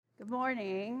Good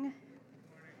morning.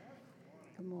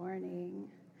 Good morning.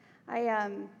 I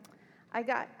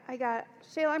got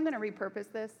Shayla, I'm going to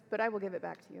repurpose this, but I will give it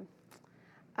back to you.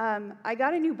 I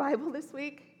got a new Bible this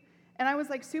week, and I was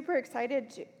super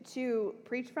excited to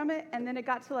preach from it, and then it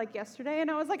got to yesterday, and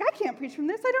I was like, I can't preach from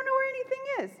this. I don't know where anything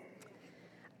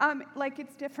is.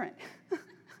 It's different.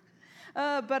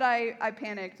 But I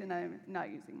panicked, and I'm not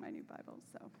using my new Bible,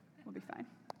 so we'll be fine.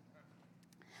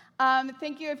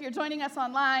 Thank you if you're joining us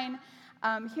online.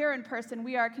 Here in person,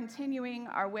 we are continuing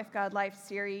our With God Life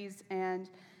series, and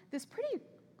this pretty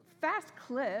fast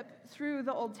clip through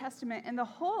the Old Testament, and the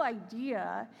whole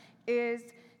idea is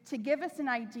to give us an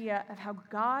idea of how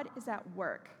God is at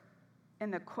work in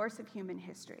the course of human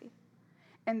history.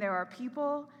 And there are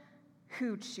people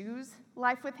who choose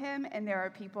life with him, and there are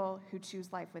people who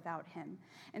choose life without him.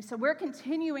 And so we're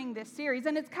continuing this series,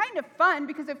 and it's kind of fun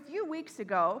because a few weeks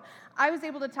ago, I was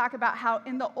able to talk about how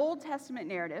in the Old Testament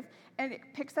narrative, and it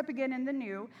picks up again in the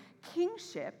New,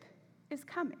 kingship is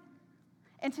coming.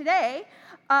 And today,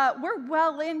 we're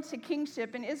well into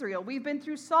kingship in Israel. We've been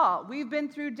through Saul, we've been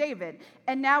through David,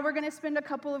 and now we're going to spend a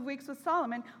couple of weeks with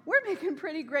Solomon. We're making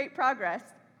pretty great progress.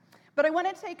 But I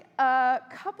want to take a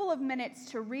couple of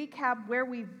minutes to recap where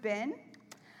we've been,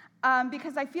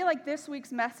 because I feel like this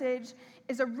week's message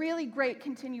is a really great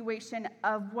continuation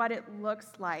of what it looks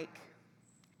like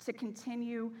to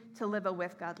continue to live a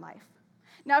with God life.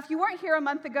 Now, if you weren't here a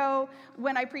month ago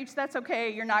when I preached, that's okay.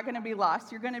 You're not going to be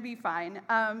lost. You're going to be fine.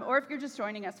 Or if you're just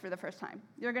joining us for the first time,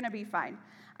 you're going to be fine.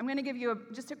 I'm going to give you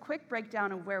just a quick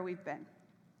breakdown of where we've been.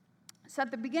 So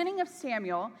at the beginning of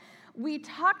Samuel, we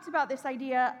talked about this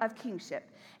idea of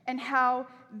kingship and how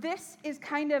this is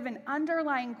kind of an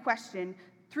underlying question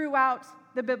throughout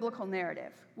the biblical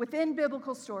narrative, within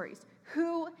biblical stories.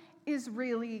 Who is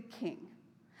really king?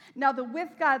 Now, the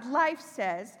With God life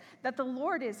says that the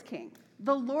Lord is king.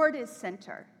 The Lord is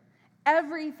center.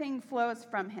 Everything flows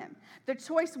from him. The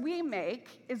choice we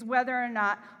make is whether or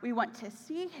not we want to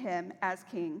see him as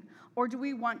king, or do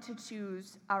we want to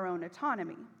choose our own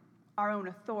autonomy, our own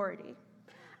authority,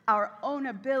 our own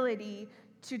ability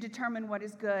to determine what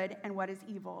is good and what is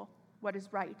evil, what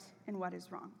is right and what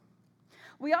is wrong.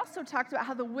 We also talked about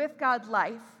how the With God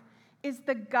life is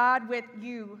the God with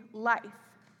you life.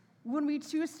 When we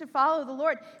choose to follow the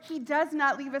Lord, he does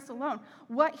not leave us alone.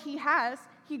 What he has,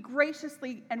 he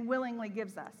graciously and willingly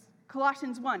gives us.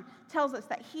 Colossians 1 tells us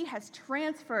that he has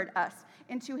transferred us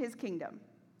into his kingdom.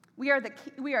 We are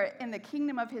in the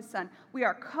kingdom of his Son. We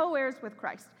are co-heirs with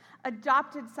Christ,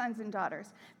 adopted sons and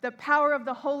daughters. The power of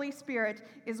the Holy Spirit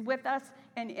is with us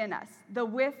and in us. The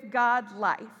With God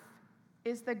life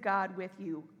is the God with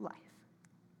you life.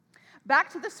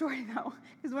 Back to the story, though,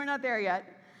 because we're not there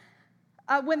yet.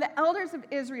 When the elders of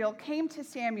Israel came to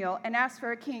Samuel and asked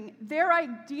for a king, their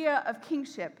idea of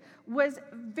kingship was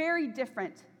very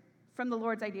different from the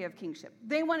Lord's idea of kingship.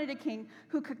 They wanted a king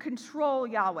who could control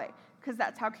Yahweh, because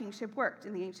that's how kingship worked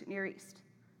in the ancient Near East.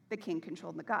 The king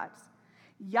controlled the gods.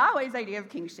 Yahweh's idea of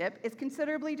kingship is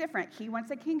considerably different. He wants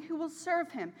a king who will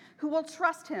serve him, who will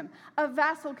trust him, a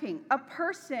vassal king, a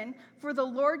person for the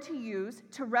Lord to use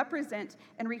to represent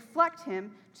and reflect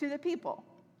him to the people.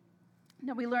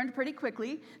 Now, we learned pretty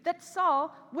quickly that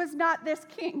Saul was not this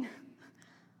king.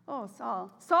 Oh,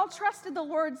 Saul. Saul trusted the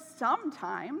Lord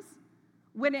sometimes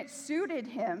when it suited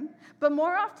him, but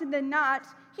more often than not,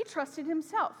 he trusted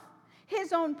himself.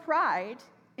 His own pride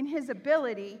in his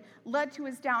ability led to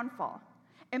his downfall.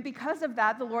 And because of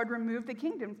that, the Lord removed the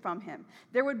kingdom from him.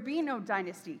 There would be no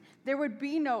dynasty. There would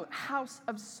be no house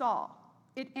of Saul.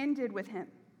 It ended with him.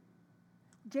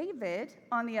 David,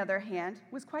 on the other hand,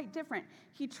 was quite different.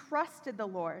 He trusted the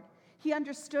Lord. He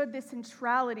understood the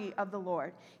centrality of the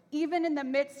Lord. Even in the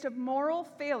midst of moral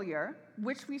failure,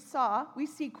 which we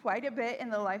see quite a bit in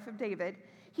the life of David,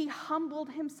 he humbled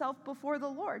himself before the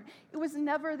Lord. It was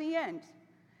never the end,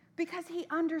 because he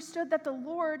understood that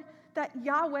that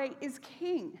Yahweh is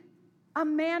king, a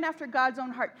man after God's own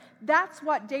heart. That's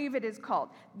what David is called.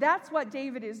 That's what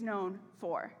David is known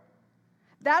for.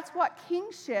 That's what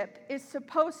kingship is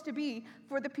supposed to be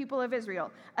for the people of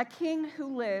Israel, a king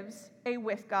who lives a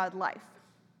with God life.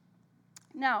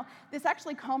 Now, this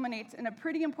actually culminates in a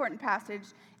pretty important passage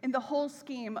in the whole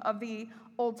scheme of the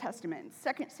Old Testament,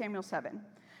 2 Samuel 7.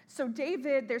 So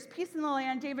David, there's peace in the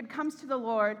land. David comes to the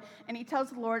Lord, and he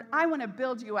tells the Lord, I want to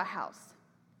build you a house.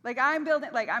 I'm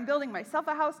building myself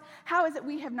a house. How is it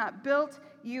we have not built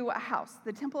you a house?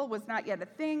 The temple was not yet a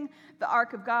thing. The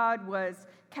ark of God was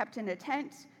kept in a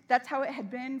tent. That's how it had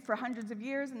been for hundreds of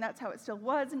years, and that's how it still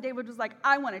was. And David was like,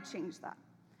 I want to change that.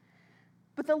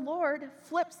 But the Lord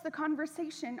flips the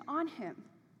conversation on him.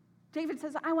 David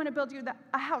says, I want to build you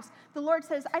a house. The Lord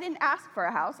says, I didn't ask for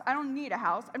a house. I don't need a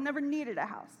house. I've never needed a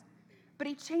house. But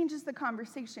he changes the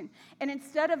conversation. And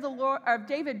instead of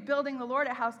David building the Lord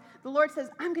a house, the Lord says,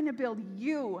 I'm going to build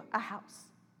you a house.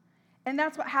 And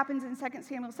that's what happens in 2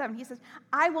 Samuel 7. He says,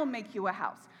 I will make you a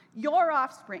house. Your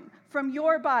offspring, from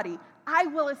your body, I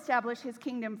will establish his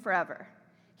kingdom forever.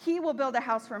 He will build a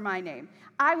house for my name.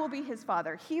 I will be his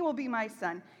father. He will be my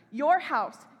son. Your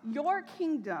house, your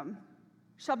kingdom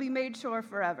shall be made sure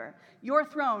forever. Your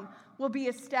throne will be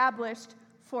established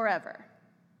forever.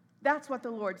 That's what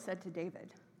the Lord said to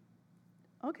David.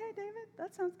 Okay, David,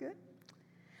 that sounds good.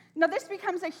 Now, this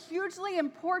becomes a hugely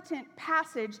important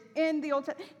passage in the Old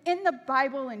Testament, in the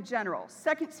Bible in general.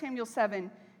 2 Samuel 7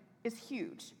 is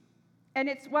huge. And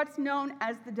it's what's known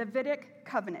as the Davidic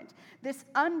covenant, this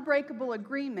unbreakable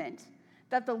agreement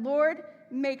that the Lord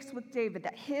makes with David,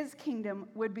 that his kingdom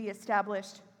would be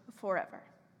established forever.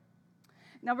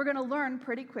 Now, we're going to learn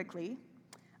pretty quickly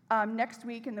next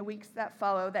week and the weeks that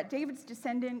follow that David's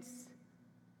descendants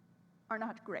are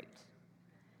not great.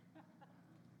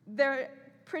 They're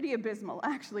pretty abysmal,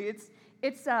 actually.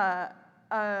 It's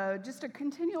just a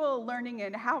continual learning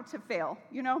in how to fail,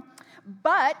 you know?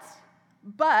 But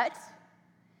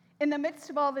in the midst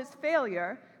of all this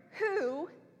failure, who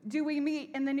do we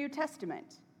meet in the New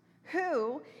Testament?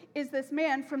 Who is this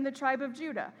man from the tribe of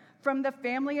Judah, from the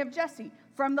family of Jesse,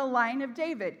 from the line of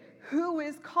David, who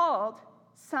is called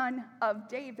Son of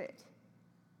David?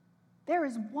 There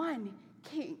is one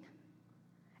king,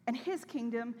 and his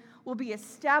kingdom will be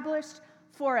established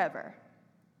forever.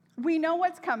 We know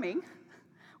what's coming.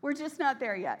 We're just not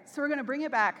there yet. So we're going to bring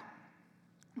it back.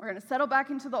 We're going to settle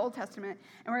back into the Old Testament,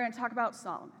 and we're going to talk about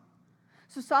Solomon.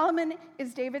 So Solomon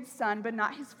is David's son, but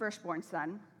not his firstborn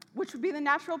son, which would be the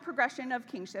natural progression of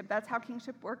kingship. That's how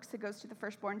kingship works. It goes to the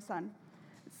firstborn son.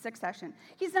 It's succession.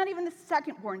 He's not even the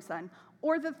secondborn son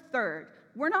or the third.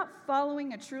 We're not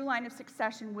following a true line of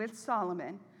succession with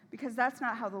Solomon because that's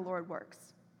not how the Lord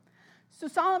works. So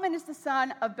Solomon is the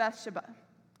son of Bathsheba.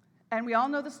 And we all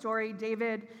know the story.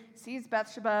 David sees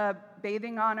Bathsheba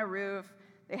bathing on a roof.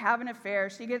 They have an affair.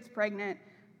 She gets pregnant.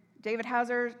 David has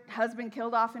her husband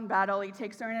killed off in battle. He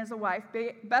takes her in as a wife.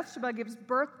 Bathsheba gives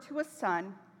birth to a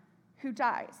son who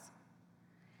dies.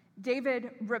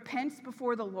 David repents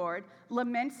before the Lord,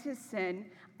 laments his sin,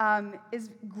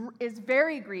 is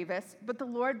very grievous, but the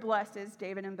Lord blesses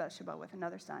David and Bathsheba with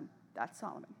another son. That's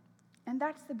Solomon. And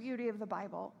that's the beauty of the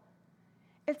Bible.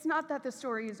 It's not that the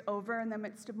story is over in the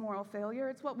midst of moral failure.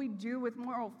 It's what we do with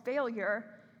moral failure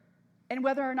and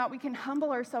whether or not we can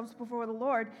humble ourselves before the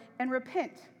Lord and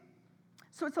repent.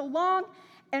 So it's a long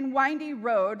and windy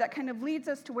road that kind of leads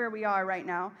us to where we are right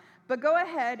now. But go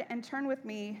ahead and turn with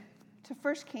me to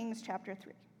 1 Kings chapter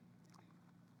 3.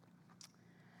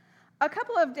 A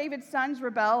couple of David's sons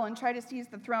rebel and try to seize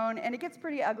the throne, and it gets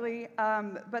pretty ugly,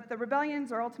 but the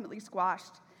rebellions are ultimately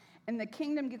squashed, and the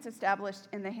kingdom gets established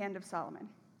in the hand of Solomon.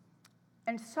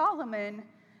 And Solomon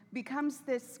becomes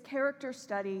this character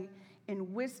study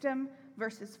in wisdom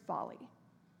versus folly.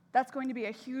 That's going to be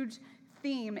a huge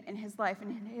theme in his life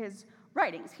and in his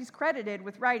writings. He's credited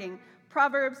with writing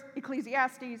Proverbs,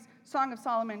 Ecclesiastes, Song of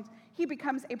Solomon. He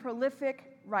becomes a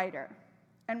prolific writer.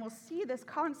 And we'll see this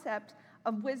concept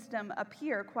of wisdom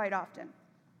appear quite often.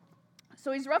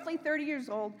 So he's roughly 30 years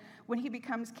old when he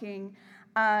becomes king.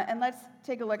 And let's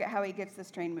take a look at how he gets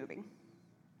this train moving.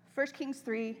 1 Kings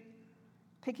 3,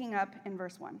 picking up in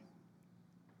verse 1.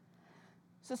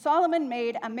 So Solomon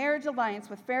made a marriage alliance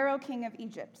with Pharaoh, king of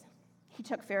Egypt. He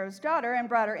took Pharaoh's daughter and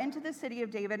brought her into the city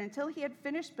of David until he had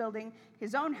finished building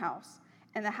his own house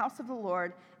and the house of the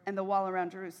Lord and the wall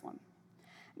around Jerusalem.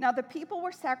 Now the people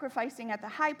were sacrificing at the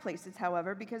high places,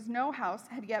 however, because no house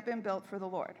had yet been built for the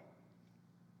Lord.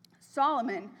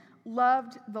 Solomon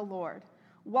loved the Lord,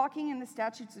 walking in the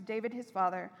statutes of David his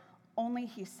father, only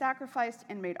he sacrificed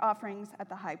and made offerings at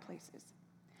the high places.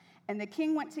 And the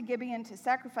king went to Gibeon to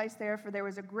sacrifice there, for there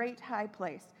was a great high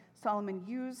place Solomon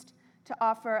used to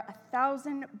offer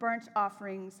 1,000 burnt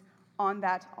offerings on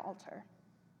that altar.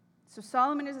 So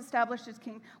Solomon is established as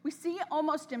king. We see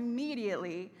almost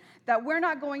immediately that we're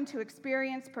not going to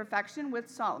experience perfection with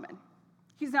Solomon.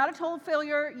 He's not a total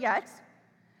failure yet,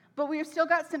 but we've still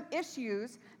got some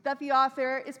issues that the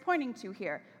author is pointing to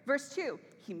here. Verse 2,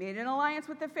 he made an alliance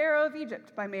with the Pharaoh of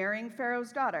Egypt by marrying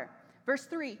Pharaoh's daughter. Verse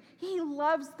 3, he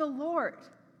loves the Lord.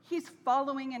 He's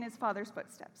following in his father's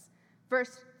footsteps.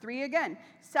 Verse 3 again,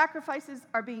 sacrifices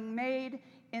are being made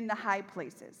in the high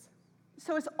places.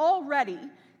 So it's already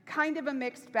kind of a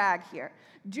mixed bag here.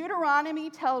 Deuteronomy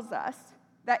tells us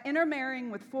that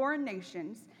intermarrying with foreign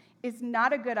nations is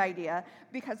not a good idea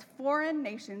because foreign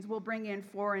nations will bring in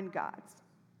foreign gods.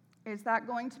 Is that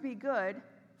going to be good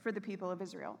for the people of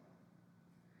Israel?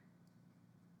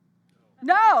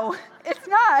 No, it's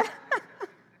not.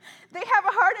 They have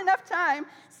a hard enough time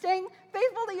staying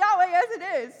faithful to Yahweh as it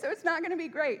is, so it's not going to be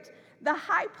great. The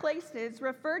high places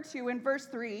referred to in verse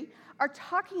 3 are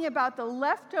talking about the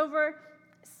leftover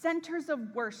centers of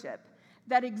worship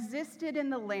that existed in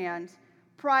the land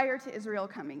prior to Israel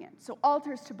coming in. So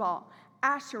altars to Baal,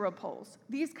 Asherah poles,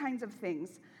 these kinds of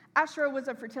things. Asherah was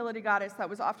a fertility goddess that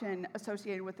was often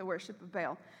associated with the worship of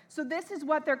Baal. So this is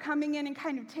what they're coming in and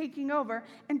kind of taking over.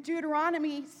 And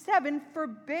Deuteronomy 7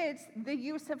 forbids the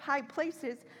use of high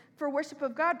places for worship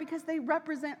of God because they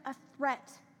represent a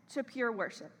threat to pure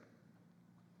worship.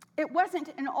 It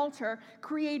wasn't an altar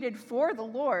created for the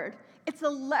Lord. It's a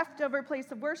leftover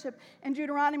place of worship. And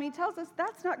Deuteronomy tells us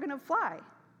that's not going to fly.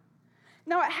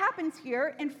 Now, it happens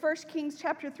here in 1 Kings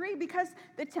chapter 3 because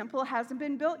the temple hasn't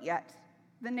been built yet.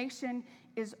 The nation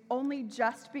is only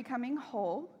just becoming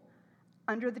whole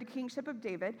under the kingship of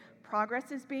David.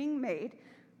 Progress is being made.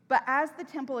 But as the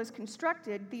temple is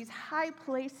constructed, these high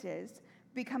places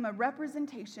become a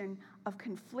representation of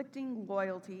conflicting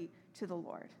loyalty to the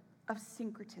Lord, of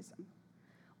syncretism.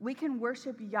 We can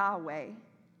worship Yahweh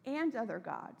and other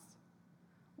gods.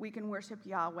 We can worship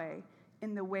Yahweh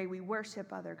in the way we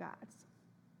worship other gods.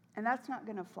 And that's not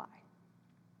going to fly.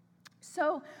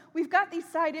 So we've got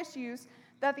these side issues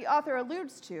that the author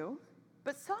alludes to,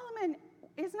 but Solomon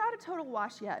is not a total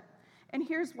wash yet. And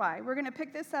here's why. We're going to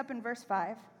pick this up in verse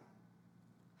 5.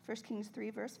 1 Kings 3,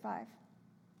 verse 5.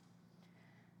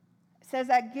 It says,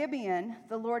 at Gibeon,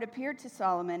 the Lord appeared to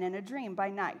Solomon in a dream by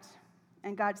night.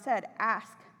 And God said,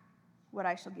 ask what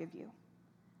I shall give you.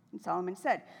 And Solomon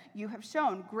said, you have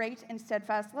shown great and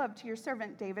steadfast love to your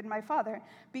servant David, my father,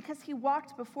 because he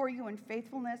walked before you in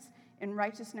faithfulness, in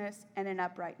righteousness, and in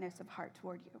uprightness of heart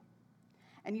toward you.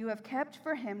 And you have kept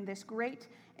for him this great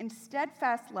and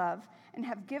steadfast love, and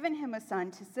have given him a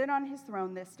son to sit on his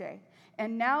throne this day.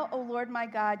 And now, O Lord my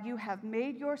God, you have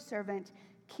made your servant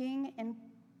king in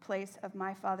place of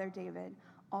my father David,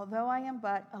 although I am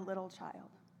but a little child.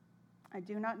 I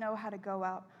do not know how to go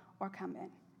out or come in.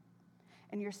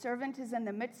 And your servant is in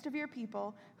the midst of your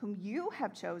people, whom you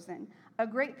have chosen, a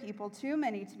great people, too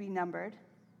many to be numbered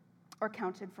or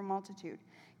counted for multitude.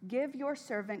 Give your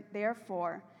servant,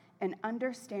 therefore, an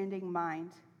understanding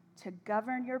mind to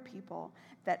govern your people,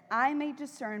 that I may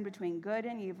discern between good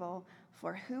and evil,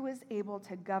 for who is able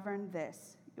to govern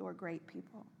this, your great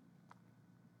people?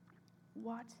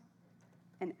 What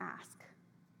an ask.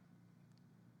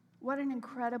 What an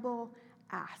incredible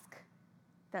ask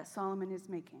that Solomon is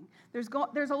making. There's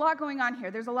a lot going on here.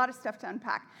 There's a lot of stuff to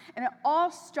unpack. And it all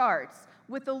starts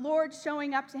with the Lord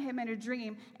showing up to him in a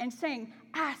dream and saying,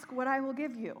 ask what I will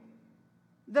give you.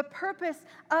 The purpose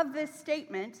of this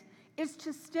statement is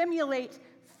to stimulate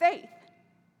faith.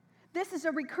 This is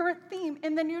a recurrent theme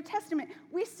in the New Testament.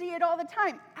 We see it all the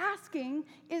time. Asking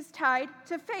is tied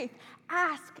to faith.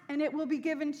 Ask, and it will be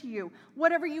given to you.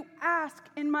 Whatever you ask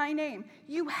in my name,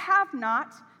 you have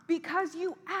not because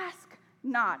you ask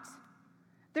not.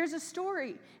 There's a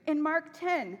story in Mark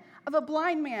 10 of a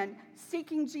blind man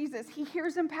seeking Jesus. He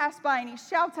hears him pass by, and he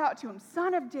shouts out to him,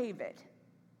 Son of David.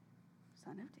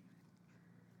 Son of David.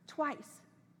 Twice.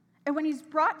 And when he's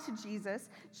brought to Jesus,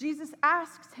 Jesus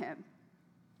asks him,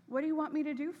 what do you want me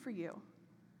to do for you?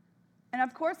 And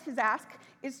of course, his ask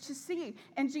is to see.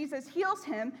 And Jesus heals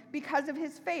him because of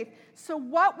his faith. So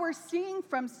what we're seeing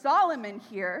from Solomon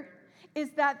here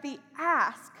is that the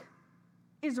ask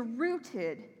is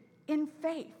rooted in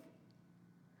faith.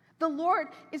 The Lord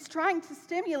is trying to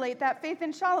stimulate that faith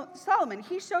in Solomon.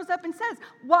 He shows up and says,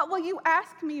 what will you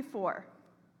ask me for?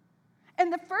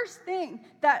 And the first thing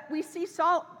that we see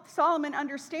Solomon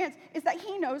understands is that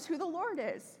he knows who the Lord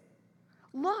is.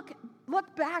 Look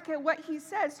back at what he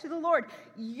says to the Lord.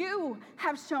 You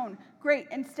have shown great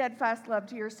and steadfast love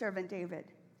to your servant David.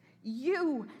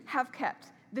 You have kept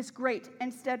this great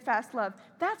and steadfast love.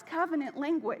 That's covenant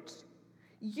language.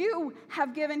 You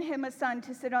have given him a son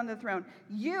to sit on the throne.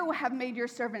 You have made your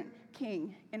servant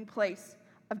king in place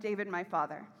of David, my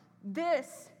father.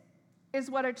 This is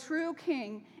what a true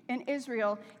king in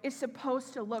Israel is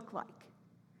supposed to look like.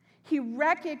 He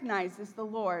recognizes the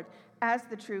Lord as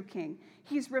the true king.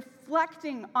 He's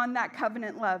reflecting on that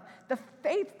covenant love, the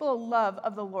faithful love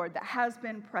of the Lord that has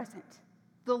been present.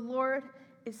 The Lord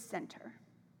is center.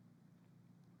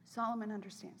 Solomon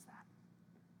understands that.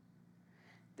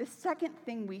 The second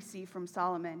thing we see from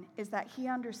Solomon is that he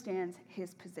understands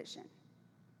his position.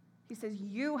 He says,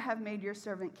 you have made your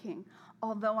servant king,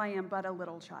 although I am but a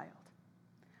little child.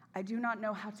 I do not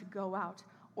know how to go out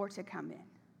or to come in.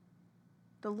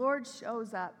 The Lord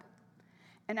shows up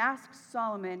and asks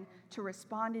Solomon to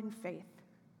respond in faith.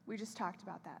 We just talked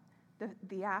about that.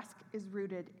 The ask is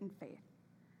rooted in faith.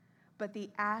 But the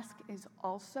ask is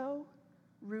also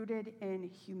rooted in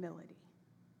humility.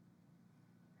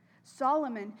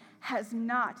 Solomon has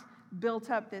not built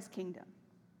up this kingdom.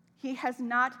 He has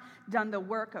not done the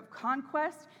work of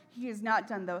conquest. He has not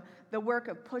done the work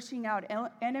of pushing out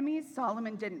enemies.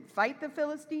 Solomon didn't fight the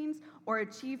Philistines or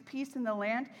achieve peace in the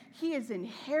land. He is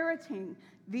inheriting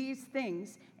these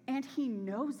things, and he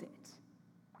knows it.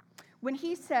 When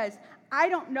he says, I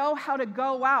don't know how to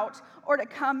go out or to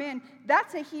come in,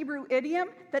 that's a Hebrew idiom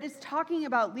that is talking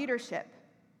about leadership,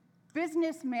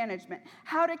 business management,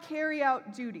 how to carry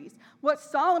out duties. What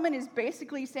Solomon is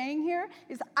basically saying here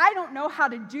is, I don't know how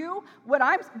to do what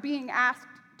I'm being asked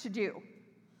to do.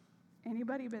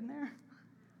 Anybody been there?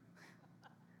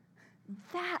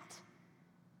 That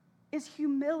is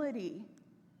humility.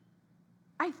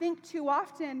 I think too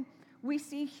often we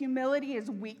see humility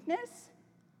as weakness,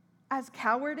 as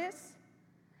cowardice,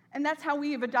 and that's how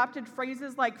we have adopted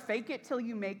phrases like fake it till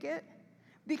you make it,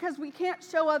 because we can't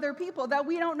show other people that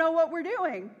we don't know what we're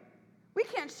doing. We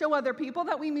can't show other people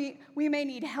that we may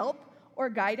need help or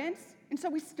guidance, and so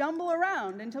we stumble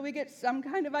around until we get some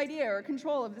kind of idea or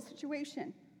control of the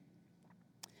situation.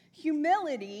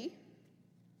 Humility,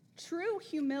 true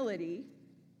humility,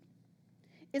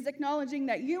 is acknowledging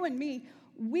that you and me,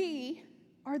 we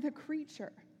are the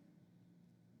creature.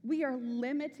 We are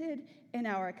limited in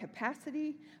our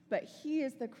capacity, but He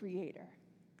is the creator,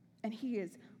 and He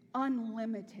is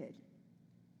unlimited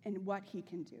in what He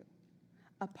can do.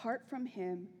 Apart from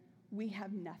Him, we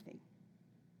have nothing.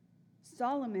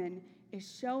 Solomon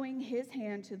is showing his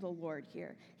hand to the Lord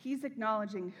here. He's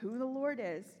acknowledging who the Lord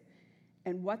is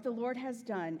and what the Lord has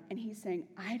done, and he's saying,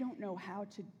 I don't know how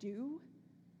to do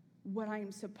what I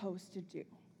am supposed to do.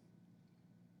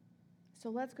 So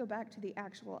let's go back to the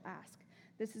actual ask.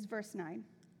 This is verse 9.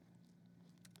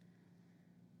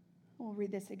 We'll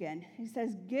read this again. He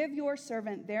says, give your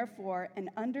servant, therefore, an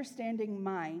understanding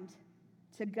mind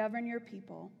to govern your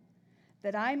people,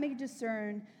 that I may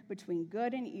discern between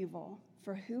good and evil,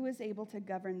 for who is able to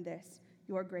govern this,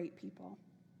 your great people?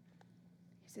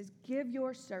 He says, give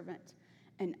your servant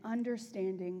an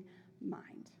understanding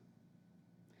mind.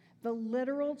 The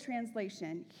literal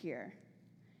translation here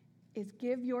is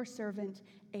give your servant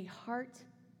a heart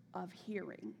of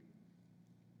hearing.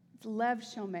 It's lev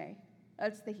shomeh.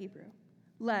 That's the Hebrew.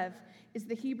 Lev is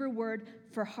the Hebrew word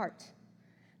for heart.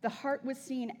 The heart was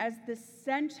seen as the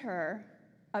center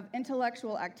of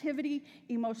intellectual activity,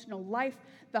 emotional life.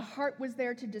 The heart was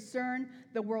there to discern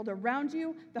the world around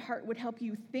you. The heart would help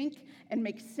you think and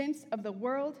make sense of the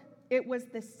world. It was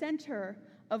the center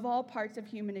of all parts of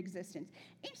human existence.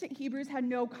 Ancient Hebrews had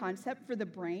no concept for the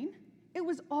brain. It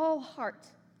was all heart.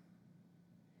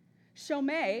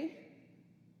 Shomeh,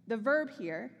 the verb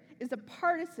here, is a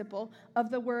participle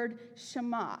of the word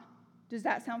shema. Does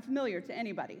that sound familiar to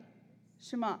anybody?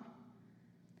 Shema.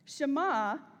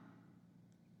 Shema,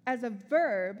 as a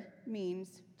verb,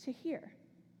 means to hear.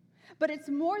 But it's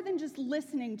more than just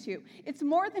listening to. It's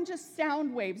more than just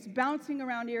sound waves bouncing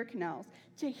around ear canals.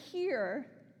 To hear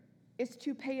is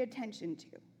to pay attention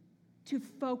to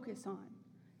focus on,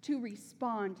 to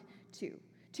respond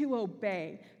to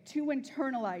obey, to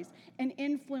internalize and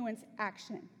influence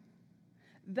action.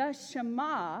 The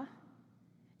Shema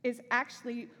is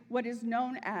actually what is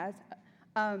known as,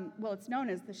 it's known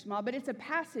as the Shema, but it's a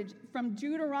passage from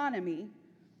Deuteronomy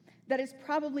that is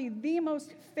probably the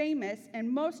most famous and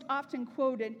most often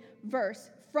quoted verse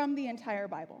from the entire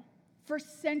Bible. For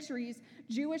centuries,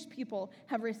 Jewish people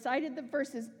have recited the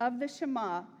verses of the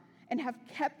Shema and have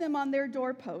kept them on their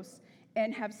doorposts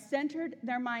and have centered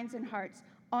their minds and hearts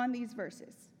on these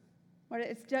verses.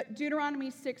 It's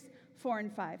Deuteronomy 6, 4,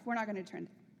 and 5. We're not going to turn.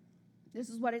 This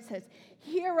is what it says.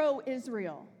 Hear, O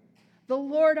Israel, the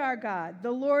Lord our God,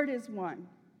 the Lord is one.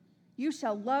 You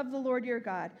shall love the Lord your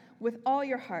God with all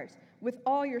your heart, with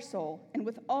all your soul, and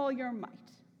with all your might.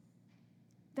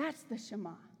 That's the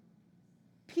Shema.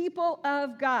 People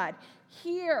of God,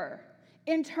 hear,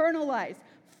 internalize,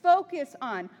 focus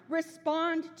on,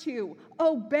 respond to,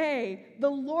 obey. The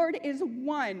Lord is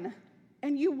one,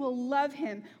 and you will love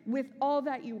him with all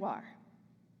that you are.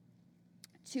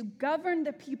 To govern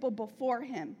the people before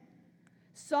him,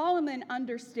 Solomon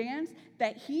understands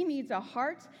that he needs a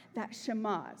heart that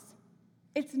shemas.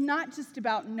 It's not just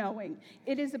about knowing.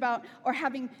 It is about, or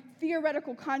having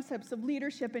theoretical concepts of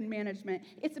leadership and management.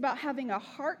 It's about having a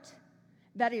heart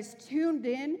that is tuned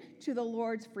in to the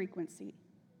Lord's frequency.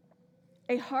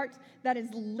 A heart that is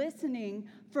listening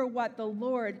for what the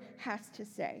Lord has to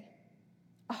say.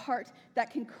 a heart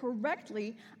that can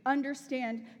correctly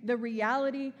understand the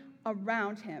reality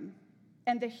around him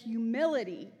and the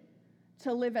humility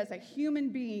to live as a human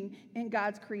being in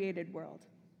God's created world.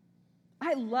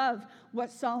 I love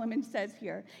what Solomon says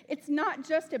here. It's not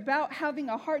just about having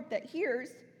a heart that hears,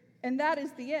 and that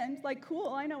is the end. Like, cool,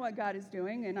 I know what God is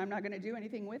doing, and I'm not going to do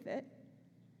anything with it.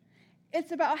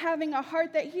 It's about having a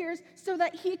heart that hears so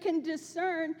that he can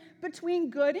discern between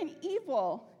good and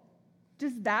evil.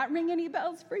 Does that ring any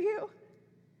bells for you?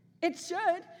 It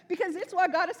should, because it's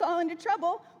what got us all into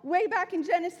trouble way back in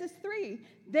Genesis 3.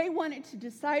 They wanted to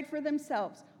decide for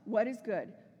themselves what is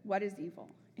good, what is evil.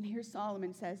 And here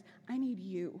Solomon says, I need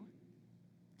you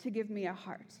to give me a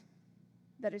heart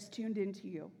that is tuned into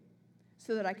you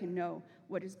so that I can know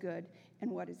what is good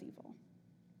and what is evil.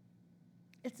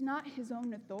 It's not his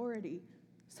own authority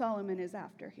Solomon is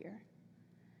after here.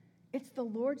 It's the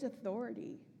Lord's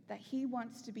authority that he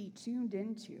wants to be tuned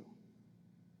into.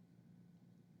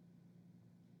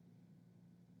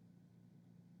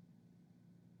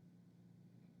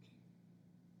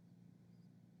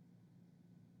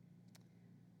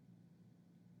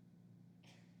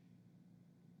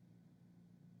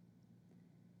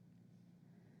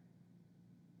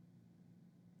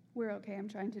 We're okay. I'm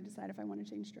trying to decide if I want to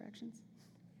change directions.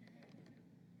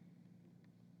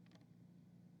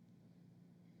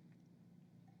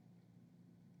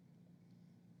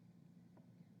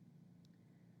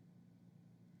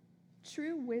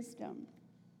 True wisdom,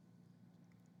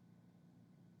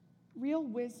 real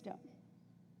wisdom,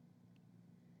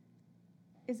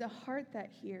 is a heart that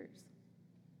hears.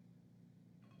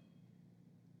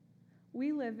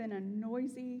 We live in a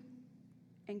noisy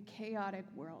and chaotic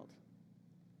world.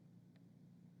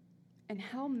 And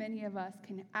how many of us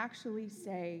can actually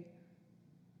say,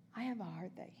 I have a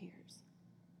heart that hears?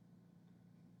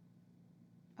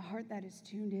 A heart that is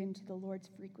tuned into the Lord's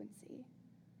frequency.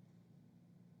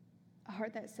 A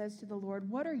heart that says to the Lord,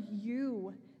 what are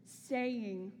you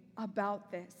saying about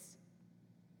this?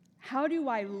 How do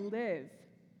I live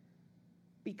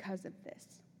because of this?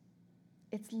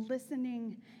 It's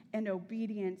listening and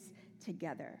obedience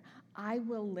together. I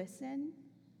will listen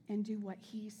and do what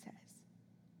he says.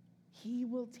 He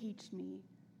will teach me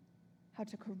how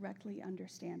to correctly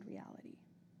understand reality.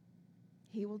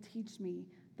 He will teach me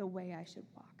the way I should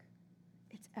walk.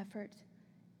 It's effort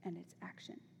and it's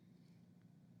action.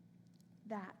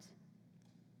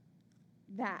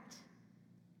 That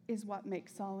is what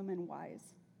makes Solomon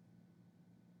wise.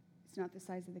 It's not the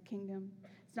size of the kingdom.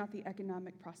 It's not the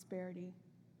economic prosperity.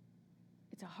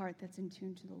 It's a heart that's in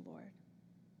tune to the Lord.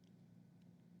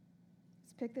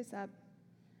 Let's pick this up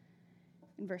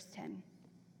in verse 10.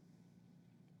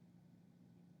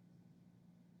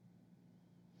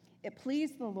 It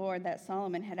pleased the Lord that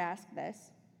Solomon had asked this.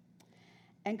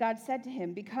 And God said to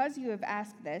him, because you have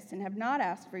asked this and have not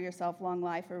asked for yourself long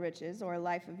life or riches or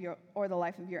the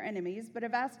life of your enemies, but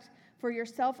have asked for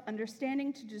yourself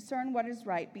understanding to discern what is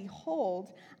right,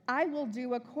 behold, I will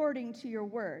do according to your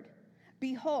word.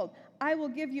 Behold, I will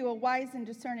give you a wise and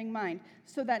discerning mind,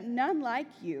 so that none like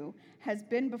you has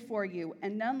been before you,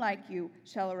 and none like you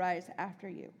shall arise after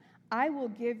you. I will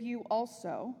give you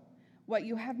also what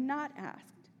you have not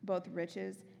asked, both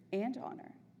riches and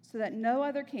honor, so that no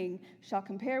other king shall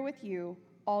compare with you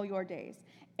all your days.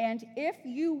 And if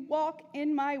you walk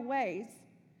in my ways,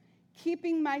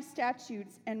 keeping my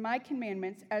statutes and my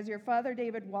commandments as your father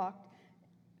David walked,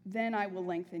 then I will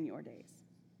lengthen your days.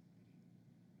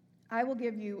 I will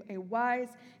give you a wise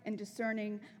and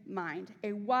discerning mind,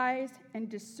 a wise and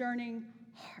discerning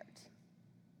heart.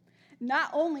 Not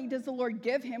only does the Lord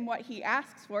give him what he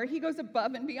asks for, he goes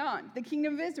above and beyond. The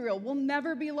kingdom of Israel will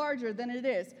never be larger than it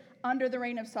is under the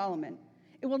reign of Solomon.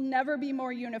 It will never be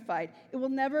more unified. It will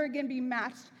never again be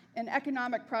matched in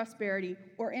economic prosperity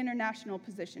or international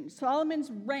position.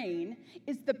 Solomon's reign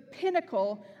is the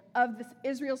pinnacle of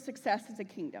Israel's success as a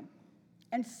kingdom.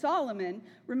 And Solomon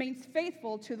remains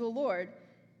faithful to the Lord.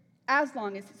 As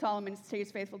long as Solomon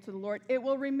stays faithful to the Lord, it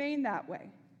will remain that way.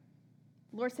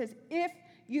 The Lord says, if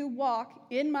you walk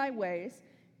in my ways,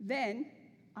 then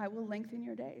I will lengthen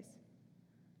your days.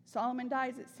 Solomon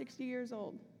dies at 60 years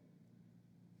old.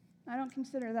 I don't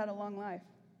consider that a long life,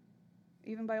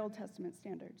 even by Old Testament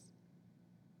standards.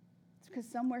 It's because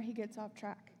somewhere he gets off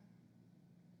track.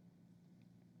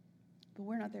 But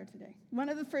we're not there today. One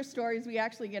of the first stories we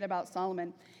actually get about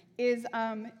Solomon is,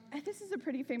 this is a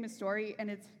pretty famous story, and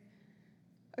I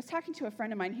was talking to a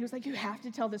friend of mine. He was like, you have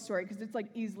to tell this story because it's like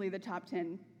easily the top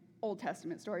 10 Old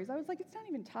Testament stories. I was like, it's not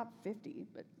even top 50,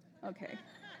 but okay.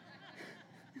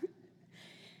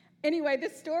 Anyway,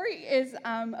 this story is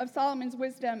of Solomon's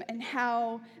wisdom and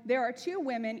how there are two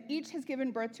women, each has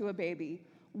given birth to a baby.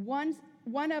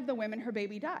 One of the women, her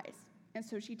baby dies, and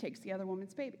so she takes the other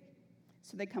woman's baby.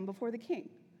 So they come before the king.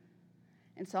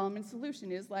 And Solomon's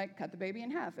solution is like, cut the baby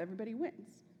in half, everybody wins.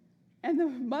 And the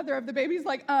mother of the baby's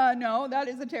like, no, that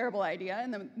is a terrible idea.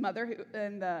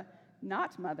 And the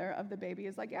not mother of the baby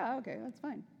is like, yeah, okay, that's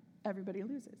fine. Everybody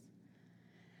loses.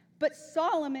 But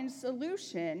Solomon's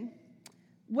solution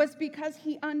was because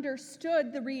he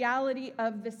understood the reality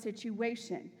of the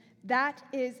situation. That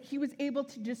is, he was able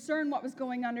to discern what was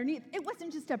going underneath. It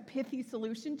wasn't just a pithy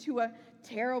solution to a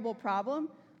terrible problem.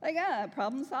 Like,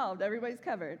 problem solved, everybody's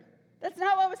covered. That's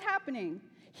not what was happening.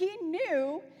 He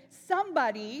knew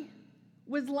somebody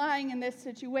was lying in this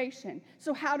situation.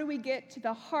 So how do we get to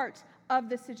the heart of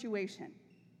the situation?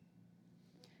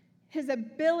 His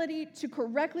ability to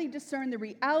correctly discern the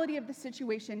reality of the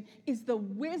situation is the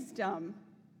wisdom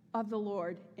of the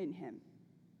Lord in him.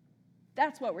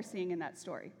 That's what we're seeing in that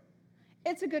story.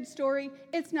 It's a good story.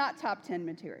 It's not top 10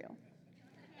 material.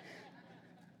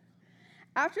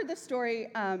 After the story,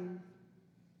 1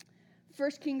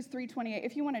 Kings 3:28,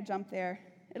 if you want to jump there,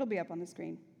 it'll be up on the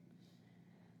screen.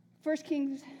 1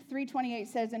 Kings 3:28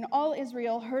 says, and all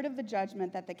Israel heard of the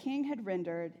judgment that the king had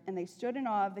rendered, and they stood in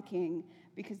awe of the king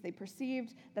because they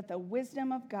perceived that the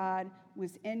wisdom of God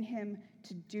was in him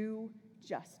to do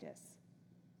justice.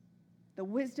 The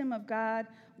wisdom of God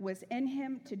was in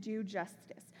him to do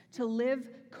justice, to live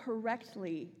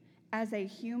correctly as a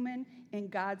human in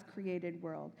God's created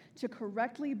world, to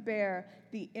correctly bear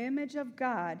the image of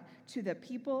God to the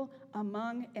people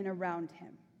among and around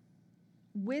him.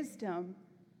 Wisdom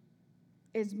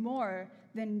is more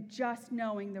than just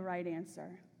knowing the right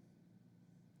answer.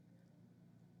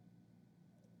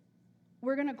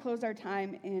 We're going to close our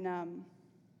time in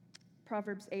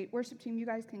Proverbs 8. Worship team, you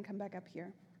guys can come back up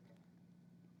here.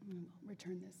 I'll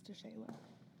return this to Shayla.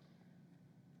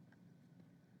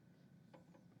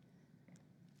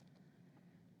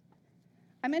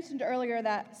 I mentioned earlier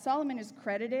that Solomon is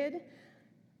credited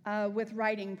with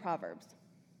writing Proverbs.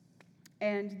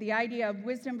 And the idea of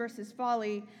wisdom versus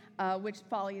folly, which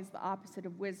folly is the opposite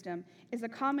of wisdom, is a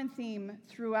common theme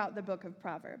throughout the book of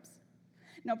Proverbs.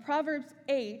 Now, Proverbs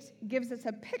 8 gives us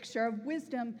a picture of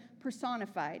wisdom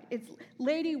personified. It's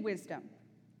Lady Wisdom.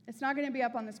 It's not going to be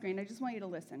up on the screen. I just want you to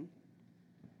listen.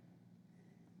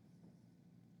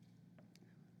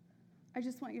 I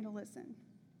just want you to listen.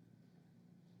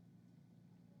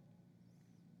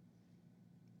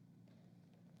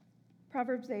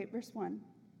 Proverbs 8, verse 1.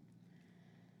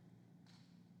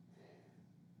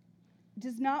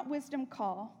 Does not wisdom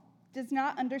call? Does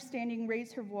not understanding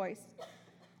raise her voice?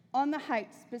 On the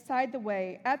heights, beside the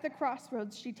way, at the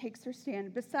crossroads, she takes her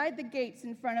stand. Beside the gates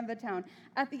in front of the town,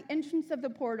 at the entrance of the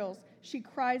portals, she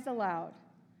cries aloud.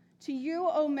 To you,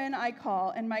 O men, I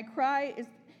call, and my cry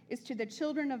is to the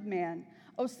children of man.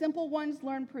 O simple ones,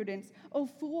 learn prudence. O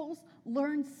fools,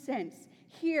 learn sense.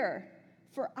 Hear,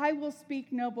 for I will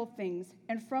speak noble things,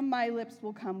 and from my lips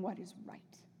will come what is right.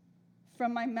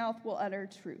 From my mouth will utter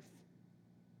truth.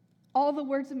 All the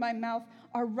words of my mouth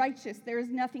are righteous. There is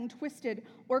nothing twisted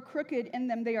or crooked in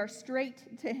them. They are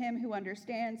straight to him who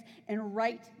understands and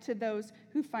right to those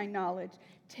who find knowledge.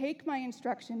 Take my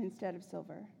instruction instead of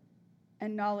silver,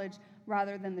 and knowledge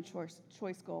rather than the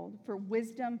choice gold, for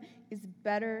wisdom is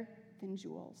better than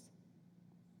jewels.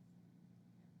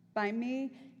 By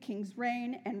me, kings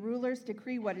reign and rulers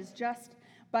decree what is just.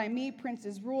 By me,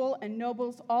 princes rule and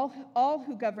nobles, all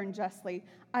who govern justly.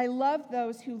 I love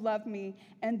those who love me,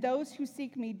 and those who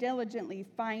seek me diligently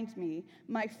find me.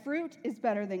 My fruit is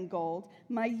better than gold,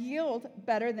 my yield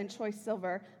better than choice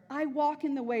silver. I walk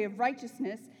in the way of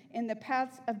righteousness, in the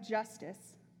paths of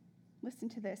justice. Listen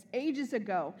to this. Ages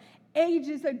ago,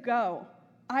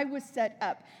 I was set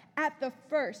up. At the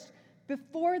first,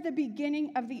 before the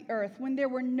beginning of the earth, when there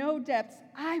were no depths,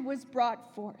 I was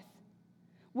brought forth.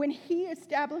 When he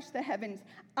established the heavens,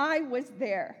 I was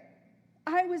there.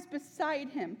 I was beside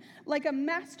him. Like a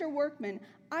master workman,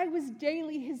 I was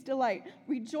daily his delight,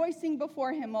 rejoicing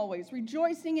before him always,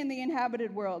 rejoicing in the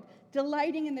inhabited world,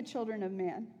 delighting in the children of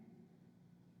man.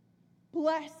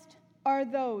 Blessed are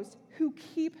those who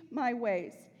keep my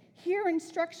ways. Hear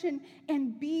instruction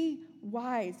and be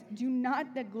wise. Do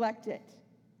not neglect it.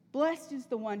 Blessed is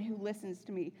the one who listens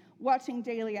to me, watching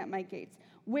daily at my gates,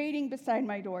 waiting beside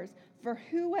my doors. For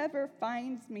whoever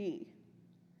finds me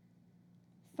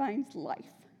finds life.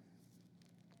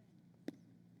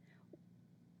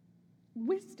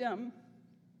 Wisdom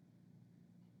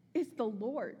is the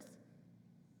Lord's.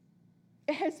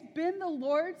 It has been the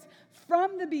Lord's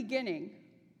from the beginning.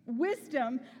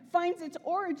 Wisdom finds its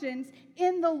origins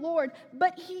in the Lord,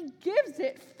 but he gives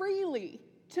it freely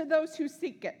to those who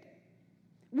seek it.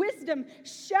 Wisdom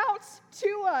shouts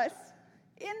to us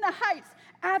in the heights,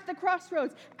 at the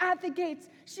crossroads, at the gates.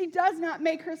 She does not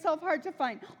make herself hard to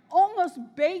find, almost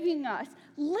begging us,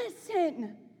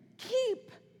 listen,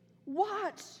 keep,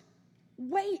 watch,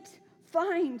 wait,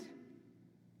 find.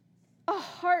 A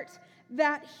heart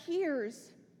that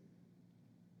hears.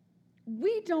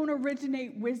 We don't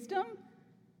originate wisdom.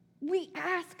 We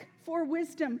ask for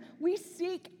wisdom. We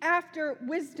seek after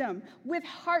wisdom with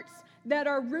hearts that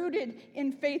are rooted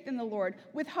in faith in the Lord,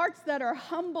 with hearts that are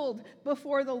humbled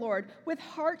before the Lord, with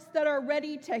hearts that are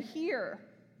ready to hear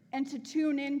and to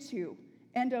tune into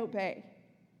and obey.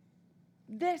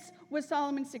 This was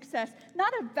Solomon's success,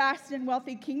 not a vast and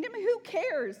wealthy kingdom. Who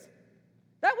cares?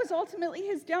 That was ultimately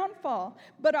his downfall.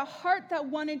 But a heart that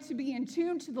wanted to be in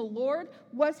tune to the Lord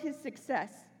was his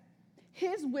success.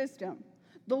 His wisdom,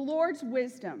 the Lord's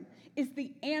wisdom, is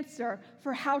the answer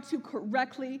for how to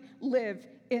correctly live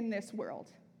in this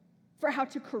world, for how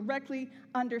to correctly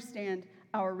understand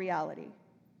our reality.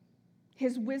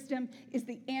 His wisdom is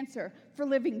the answer for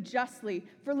living justly,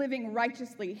 for living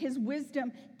righteously. His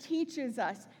wisdom teaches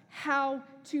us how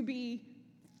to be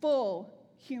full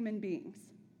human beings.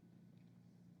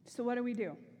 So what do we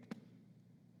do?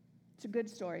 It's a good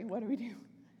story. What do we do?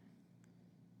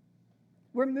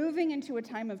 We're moving into a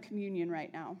time of communion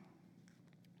right now.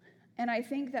 And I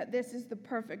think that this is the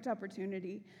perfect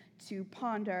opportunity to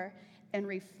ponder and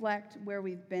reflect where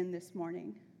we've been this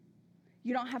morning.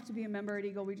 You don't have to be a member at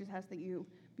Eagle. We just ask that you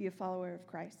be a follower of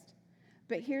Christ.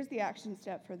 But here's the action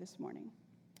step for this morning.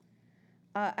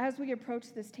 As we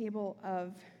approach this table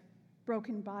of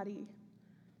broken body,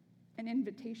 an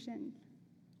invitation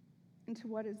into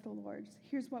what is the Lord's,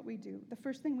 here's what we do. The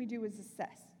first thing we do is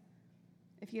assess.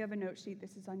 If you have a note sheet,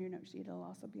 this is on your note sheet. It'll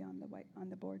also be on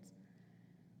the boards.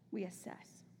 We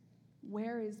assess.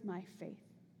 Where is my faith?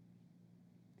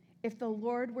 If the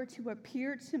Lord were to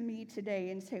appear to me today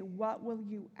and say, "What will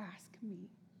you ask me?"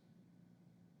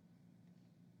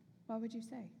 What would you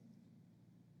say?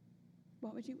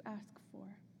 What would you ask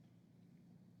for?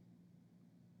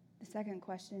 The second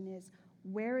question is,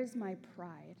 where is my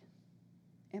pride?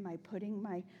 Am I putting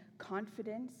my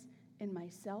confidence in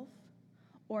myself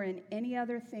or in any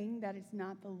other thing that is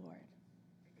not the Lord?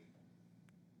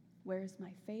 Where is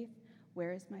my faith?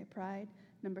 Where is my pride?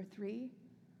 Number 3,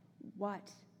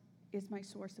 what is my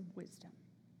source of wisdom?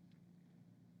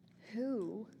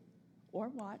 Who or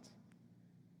what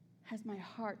has my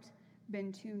heart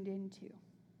been tuned into?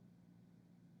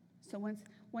 So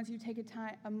once you take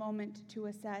a moment to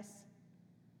assess,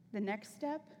 the next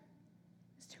step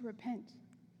is to repent,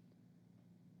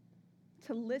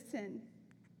 to listen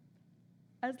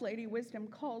as Lady Wisdom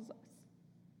calls us.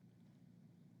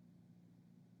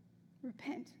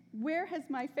 Repent. Where has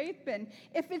my faith been?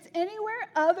 If it's anywhere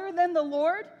other than the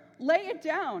Lord, lay it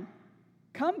down.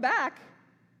 Come back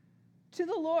to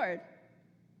the Lord.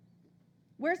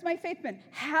 Where's my faith been?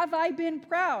 Have I been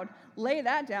proud? Lay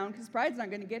that down, because pride's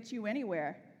not going to get you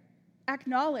anywhere.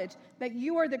 Acknowledge that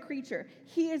you are the creature.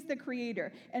 He is the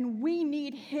creator, and we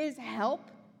need his help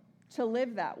to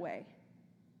live that way.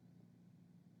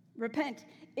 Repent.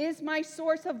 Is my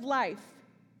source of life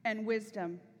and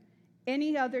wisdom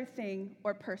any other thing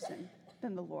or person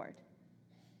than the Lord?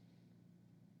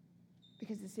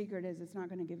 Because the secret is it's not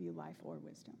going to give you life or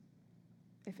wisdom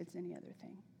if it's any other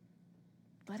thing.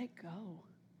 Let it go.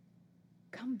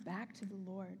 Come back to the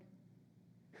Lord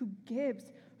who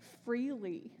gives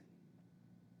freely.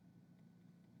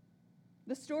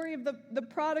 The story of the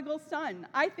prodigal son,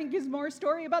 I think, is more a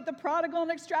story about the prodigal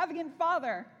and extravagant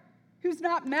father who's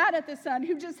not mad at the son,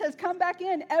 who just says, "Come back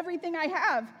in. Everything I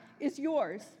have is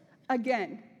yours."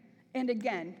 Again and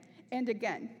again and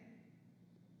again.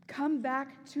 Come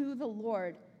back to the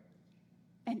Lord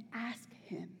and ask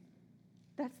him.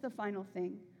 That's the final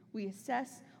thing. We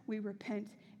assess, we repent,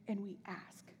 and we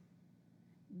ask.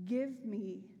 Give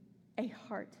me a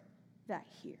heart that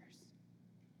hears,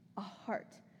 a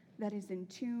heart that is in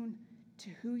tune to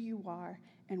who you are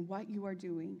and what you are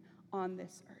doing on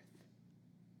this earth,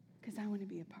 because I want to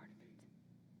be a part of it.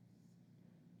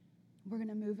 We're going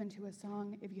to move into a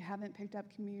song. If you haven't picked up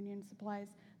communion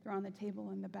supplies, they're on the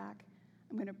table in the back.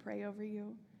 I'm going to pray over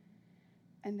you.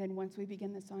 And then once we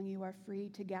begin the song, you are free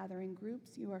to gather in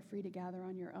groups. You are free to gather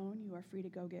on your own. You are free to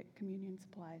go get communion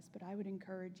supplies. But I would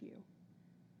encourage you,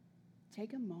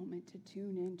 take a moment to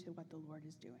tune into what the Lord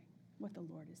is doing, what the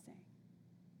Lord is saying.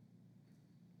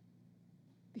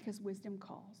 Because wisdom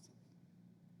calls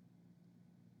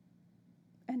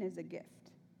and is a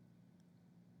gift.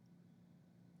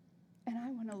 And I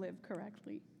want to live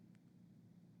correctly.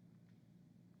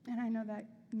 And I know that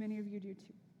many of you do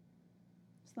too.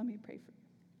 So let me pray for you.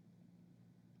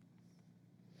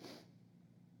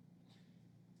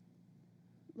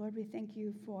 Lord, we thank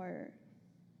you for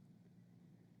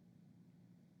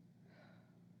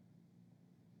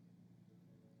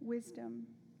wisdom.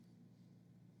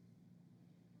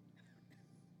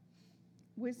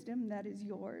 Wisdom that is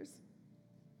yours.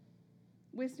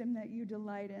 Wisdom that you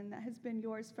delight in, that has been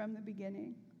yours from the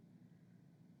beginning.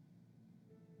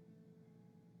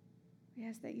 We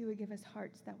ask that you would give us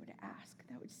hearts that would ask,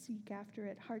 that would seek after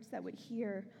it, hearts that would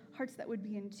hear, hearts that would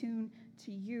be in tune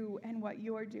to you and what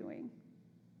you're doing.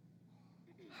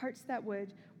 Hearts that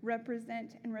would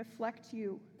represent and reflect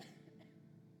you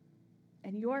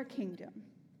and your kingdom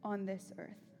on this earth.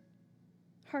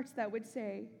 Hearts that would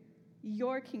say,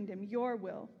 your kingdom, your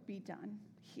will be done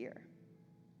here,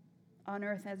 on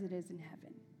earth as it is in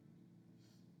heaven.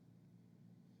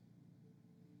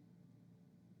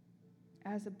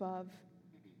 As above,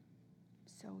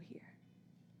 so here.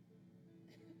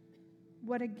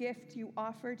 What a gift you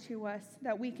offer to us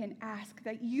that we can ask,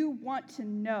 that you want to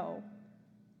know.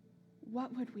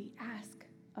 What would we ask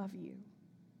of you?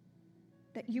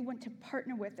 That you want to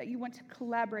partner with, that you want to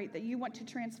collaborate, that you want to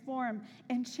transform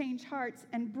and change hearts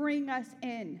and bring us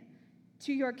in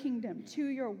to your kingdom, to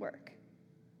your work.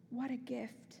 What a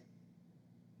gift.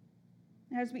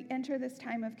 As we enter this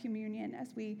time of communion,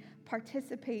 as we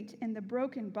participate in the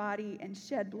broken body and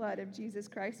shed blood of Jesus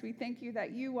Christ, we thank you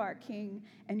that you are King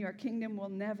and your kingdom will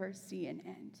never see an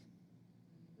end.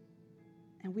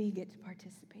 And we get to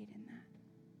participate in that.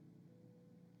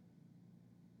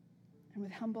 And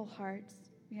with humble hearts,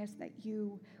 we ask that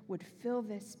you would fill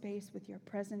this space with your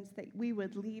presence, that we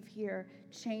would leave here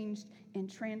changed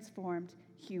and transformed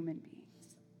human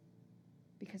beings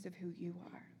because of who you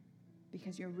are,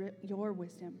 because your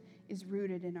wisdom is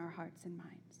rooted in our hearts and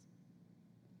minds.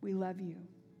 We love you.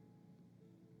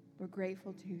 We're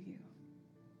grateful to you.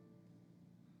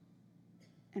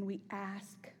 And we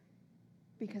ask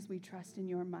because we trust in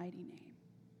your mighty name.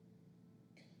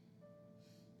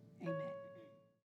 Amen.